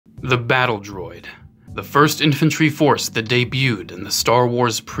The Battle Droid, the first infantry force that debuted in the Star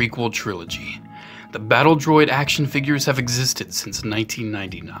Wars prequel trilogy. The Battle Droid action figures have existed since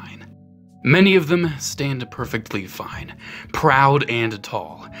 1999. Many of them stand perfectly fine, proud and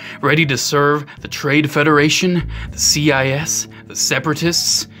tall, ready to serve the Trade Federation, the CIS, the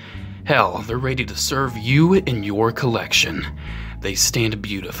Separatists. Hell, they're ready to serve you in your collection. They stand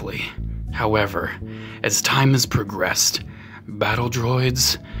beautifully. However, as time has progressed, battle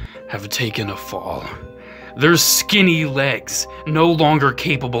droids have taken a fall. Their skinny legs no longer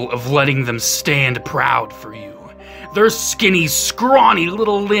capable of letting them stand proud for you. Their skinny, scrawny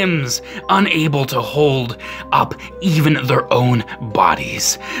little limbs unable to hold up even their own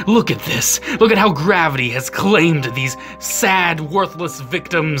bodies. Look at this. Look at how gravity has claimed these sad, worthless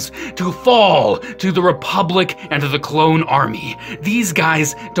victims to fall to the Republic and to the clone army. These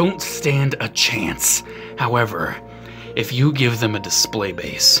guys don't stand a chance. However, if you give them a display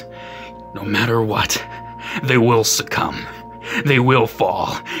base, no matter what, they will succumb. They will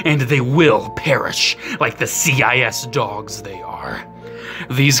fall, and they will perish like the CIS dogs they are.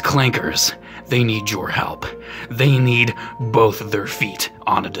 These clankers, they need your help. They need both of their feet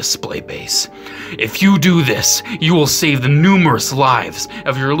on a display base. If you do this, you will save the numerous lives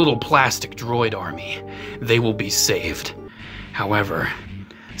of your little plastic droid army. They will be saved. However,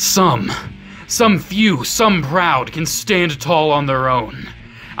 some few, some proud can stand tall on their own.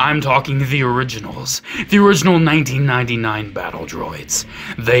 I'm talking the originals, the original 1999 battle droids.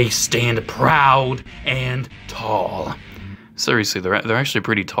 They stand proud and tall. Seriously, they're actually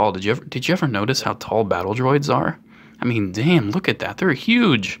pretty tall. Did you ever notice how tall battle droids are? I mean, damn, look at that. They're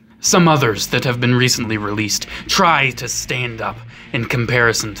huge. Some others that have been recently released try to stand up in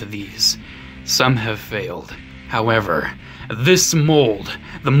comparison to these. Some have failed. However, this mold,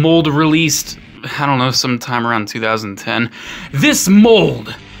 the mold released, I don't know, sometime around 2010, this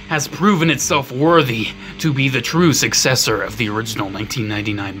mold has proven itself worthy to be the true successor of the original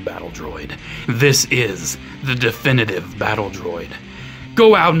 1999 battle droid. This is the definitive battle droid.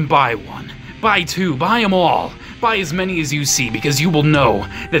 Go out and buy one. Buy two. Buy them all. Buy as many as you see, because you will know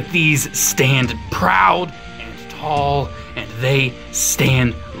that these stand proud and tall, and they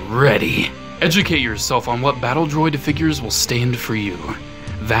stand ready. Educate yourself on what battle droid figures will stand for you.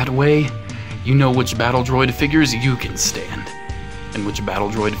 That way, you know which battle droid figures you can stand, and which battle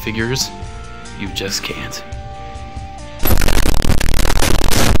droid figures you just can't.